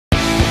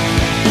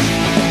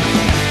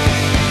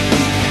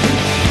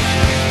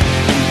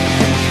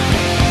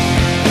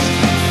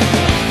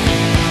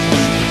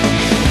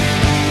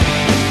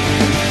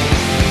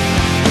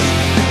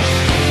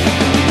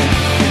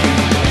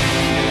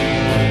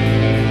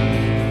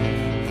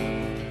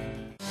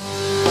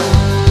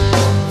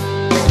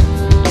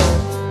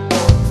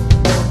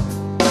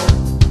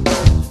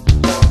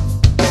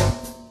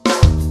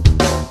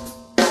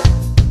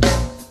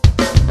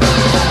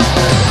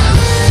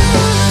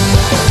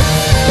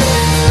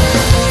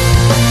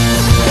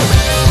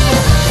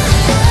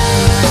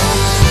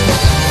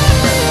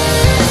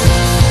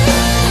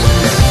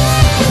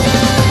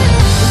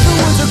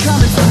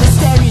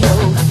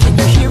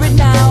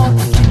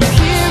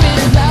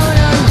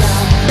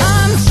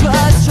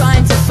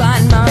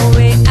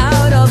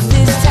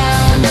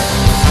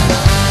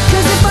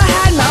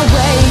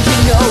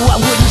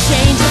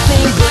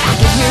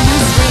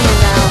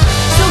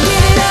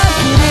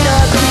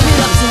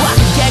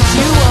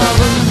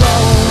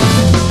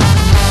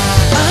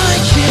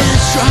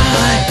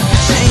try to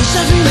change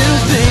every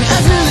little thing,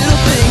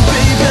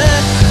 baby.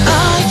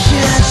 I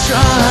can't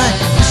try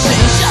to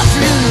change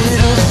every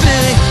little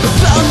thing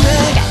about me.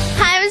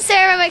 Hi, I'm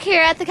Sarah. I'm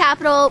here at the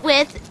Capitol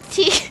with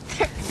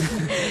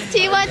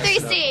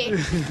T13C.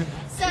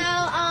 So,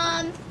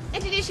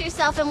 introduce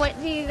yourself and what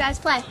do you guys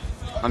play?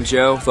 I'm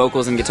Joe,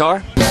 vocals and guitar.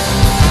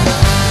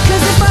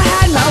 Cause if I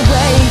had my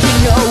way, you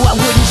know I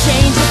wouldn't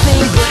change a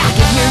thing, but I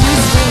can hear you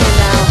screaming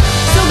now.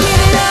 So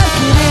give it up,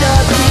 give it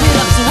up, give it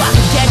up so I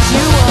can get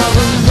you all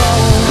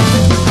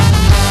alone.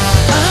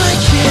 I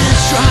can't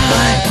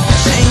try to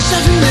change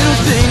every little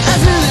thing,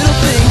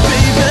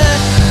 baby.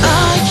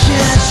 I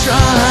can't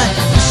try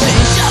to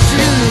change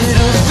every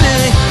little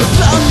thing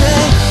about me.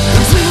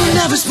 And we were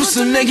never supposed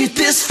to make it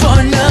this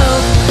far, no.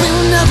 We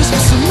were never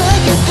supposed to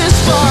make it this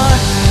far.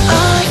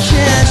 I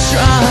can't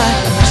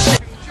try.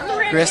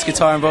 Chris,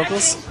 guitar and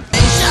vocals.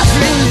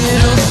 Every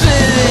little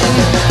thing.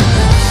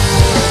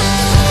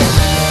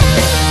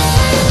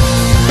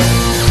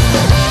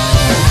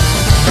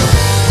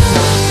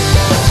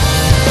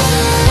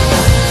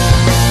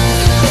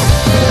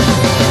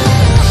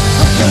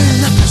 I'm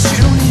burning up, but you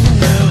don't even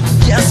know.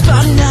 Yeah, I'm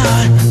spouting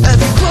out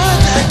every word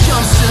that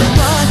comes to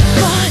mind.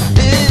 My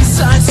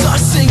inside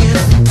starts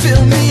singing, fill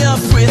me up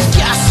with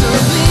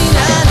gasoline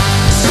and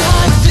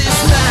strike this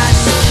match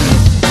to keep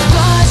the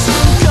lights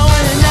from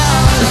going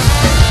out.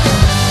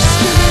 Just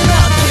give it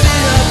up, give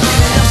it up, give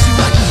it up so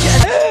I can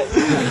get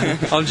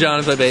I'm John,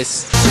 I play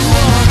bass. you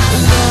all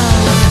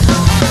alone.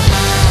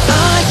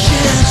 I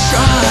can't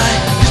try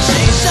to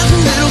change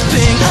every little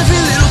thing,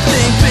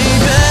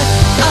 baby.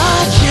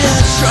 I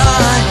can't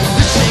try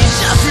to change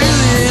every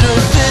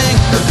little thing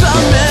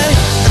about me.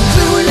 And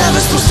we were never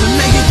supposed to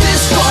make it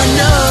this far,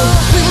 no.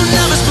 We were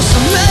never supposed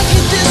to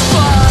make it this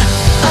far.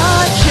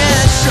 I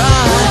can't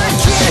try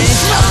to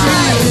change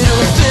every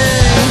little thing.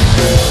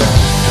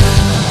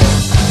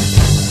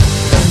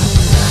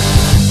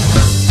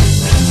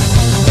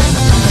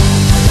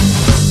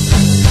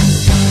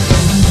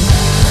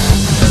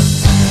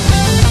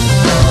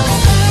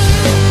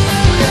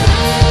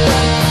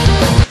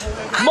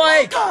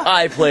 Mike!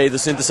 I play the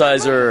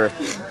synthesizer.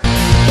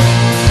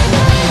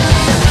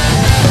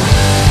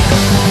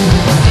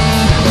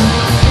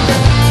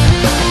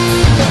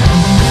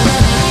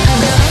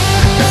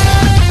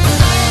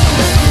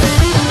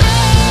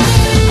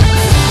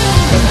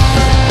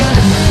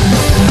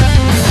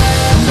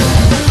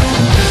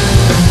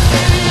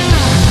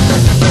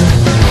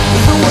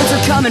 The words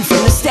are coming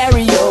from the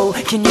stereo.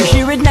 Can you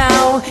hear it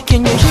now?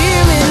 Can you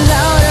hear it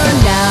louder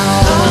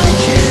now? I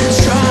can't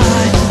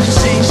try to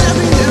change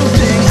every little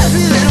thing,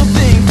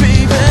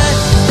 baby.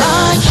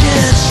 I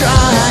can't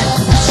try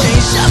to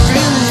change every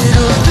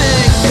little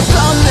thing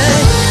about me.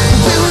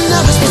 We were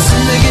never supposed to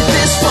make it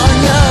this far,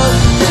 no.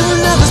 We were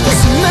never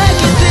supposed to make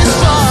it this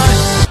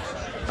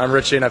far. I'm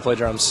Richie and I play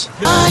drums.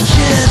 I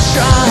can't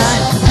try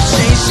to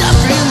change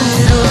every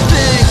little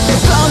thing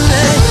about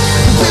me.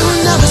 We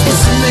were never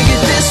supposed to make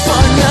it this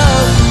far, no.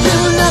 We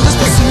were never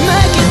supposed to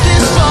make it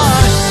this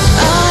far.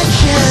 I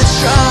can't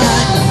try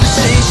to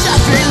change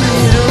every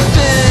little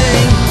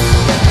thing.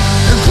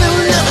 And we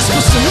were never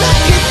supposed to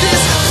make it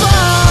this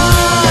far.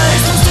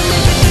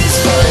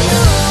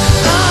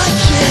 I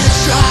can't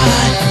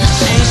try to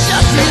change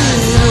every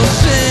little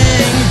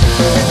thing.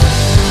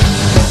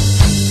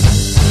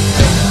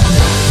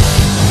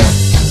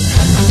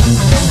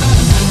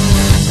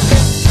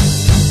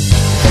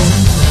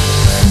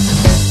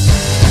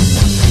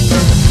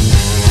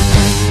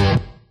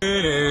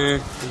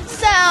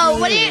 So,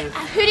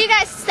 who do you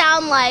guys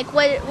sound like?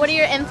 What are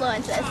your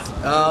influences?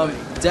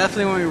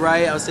 Definitely when we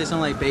write, I would say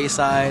something like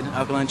Bayside,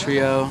 Alkaline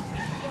Trio.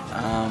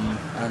 I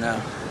don't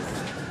know.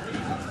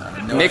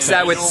 Mix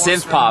that with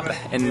synth pop,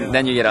 and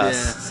then you get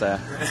us. Yeah. So.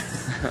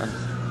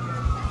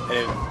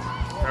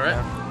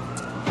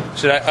 Alright.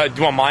 Should I, do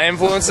you want my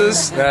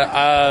influences?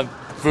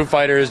 Foo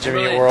Fighters,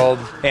 Jimmy Eat World,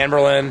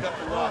 Anberlin,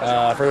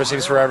 Further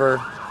Seems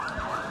Forever.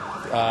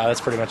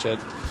 That's pretty much it.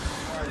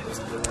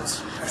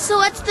 So,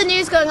 what's the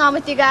news going on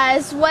with you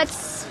guys?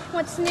 What's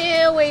new?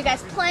 Where are you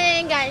guys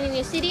playing? Got any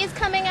new CDs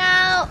coming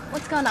out?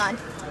 What's going on?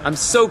 I'm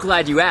so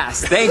glad you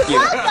asked. Thank you.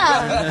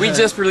 Welcome. We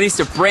just released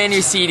a brand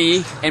new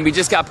CD, and we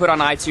just got put on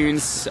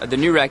iTunes, the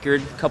new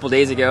record, a couple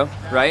days ago,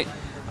 right?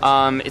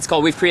 It's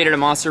called We've Created a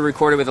Monster,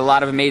 recorded with a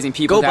lot of amazing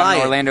people Go down buy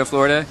in it. Orlando,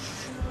 Florida.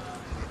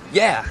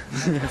 Yeah.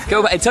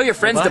 Go buy and tell your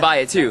friends to buy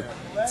it, too.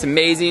 It's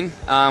amazing.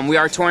 We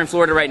are touring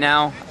Florida right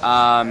now.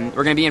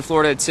 We're going to be in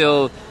Florida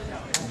till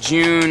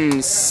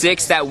June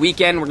 6th. That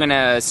weekend, we're going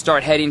to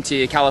start heading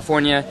to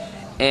California,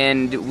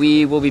 and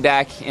we will be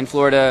back in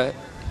Florida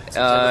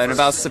in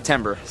about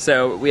September.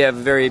 So we have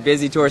a very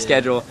busy tour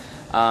schedule.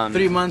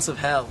 3 months of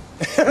hell.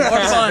 More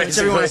fun,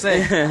 whichever you want to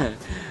say.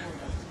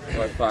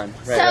 More fun.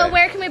 So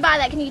where can we buy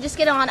that? Can you just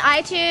get it on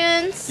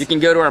iTunes? You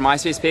can go to our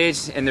MySpace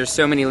page, and there's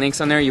so many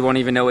links on there you won't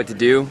even know what to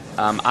do.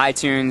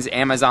 iTunes,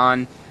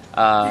 Amazon.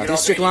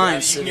 District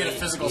Lines. You can get a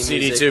physical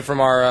CD too from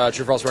our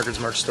True False Records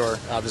merch store.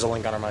 There's a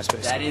link on our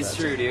MySpace. That is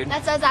true, dude.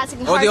 That's what I was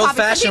asking. Or Hard the copies.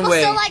 old-fashioned People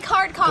way. still like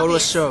hard copies. Go to a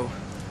show.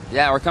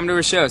 Yeah, or come to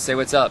a show. Say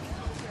what's up.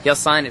 He'll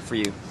sign it for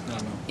you No.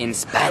 in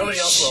Nobody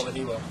else Spanish. will, but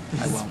he will.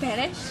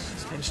 Spanish?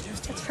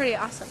 That's pretty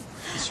awesome.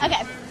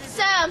 Okay,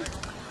 so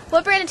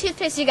what brand of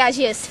toothpaste do you guys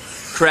use?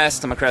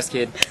 Crest. I'm a Crest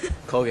kid.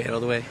 Colgate all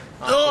the way.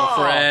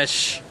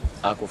 Fresh.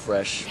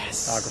 Aquafresh.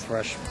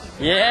 Aquafresh.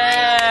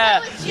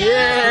 Yeah.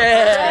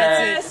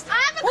 Yeah.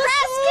 I'm a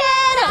Crest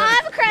kid.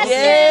 I'm a Crest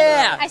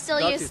Yeah. kid. I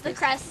still use the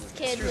Crest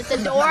kid with the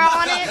door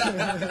on it.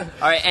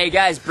 All right, hey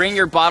guys, bring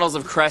your bottles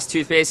of Crest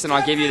toothpaste, and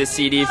I'll give you the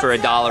CD for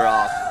 $1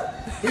 off.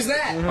 Who's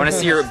that? I want to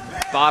see your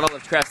bottle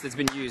of Crest that's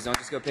been used. Don't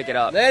just go pick it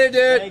up. Later,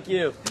 dude. Thank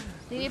you.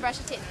 You need to brush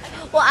your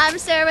teeth. Well, I'm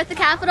Sarah with the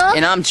Capitol.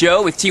 And I'm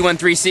Joe with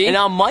T13C. And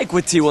I'm Mike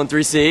with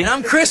T13C. And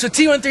I'm Chris with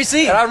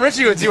T13C. And I'm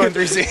Richie with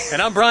T13C.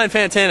 And I'm Brian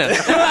Fantana.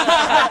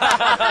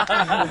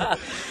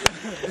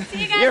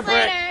 See you guys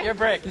later. You're a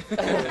brick.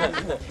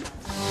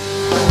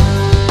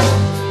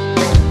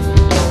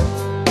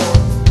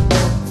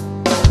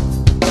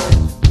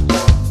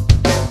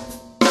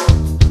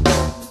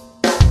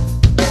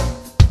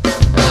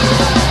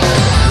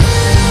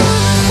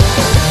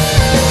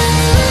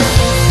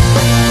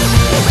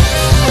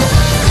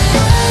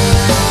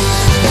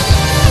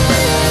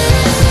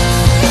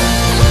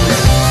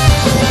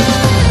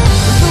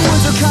 The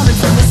words are coming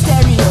from the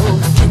stereo.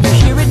 Can you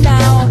hear it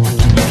now?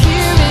 Can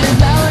you hear it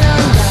louder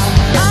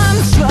now? I'm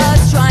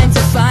just trying to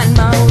find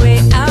my way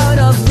out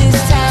of this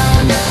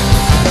town.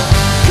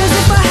 'Cause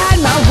if I had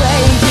my way,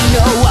 you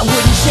know I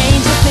wouldn't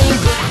change a thing.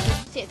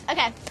 Teeth.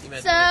 Okay,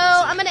 so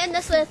I'm gonna end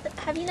this with,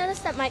 have you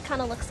noticed that Mike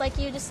kind of looks like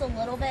you just a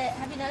little bit?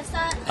 Have you noticed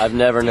that? I've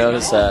never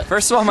noticed that.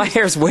 First of all, my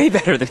hair is way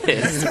better than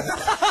his.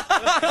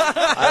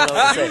 I don't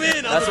know what to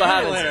say. That's what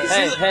happens.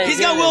 Hey, He's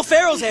got Will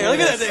Ferrell's hair. Look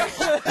at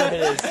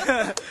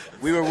that thing.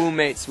 We were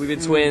roommates. We've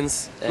been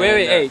twins.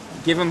 Wait, hey,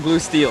 give him Blue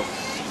Steel.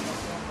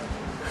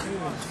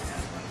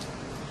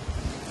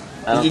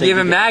 You give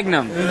him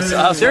Magnum.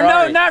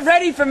 They're not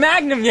ready for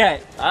Magnum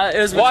yet. It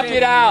was Walk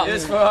it out. It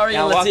was Ferrari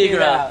Now and walk it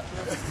Latigra. out.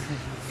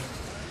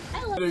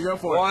 There you go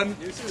for it. 1,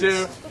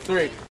 2,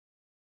 3.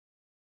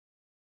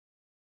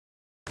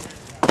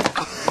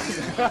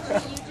 You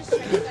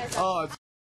just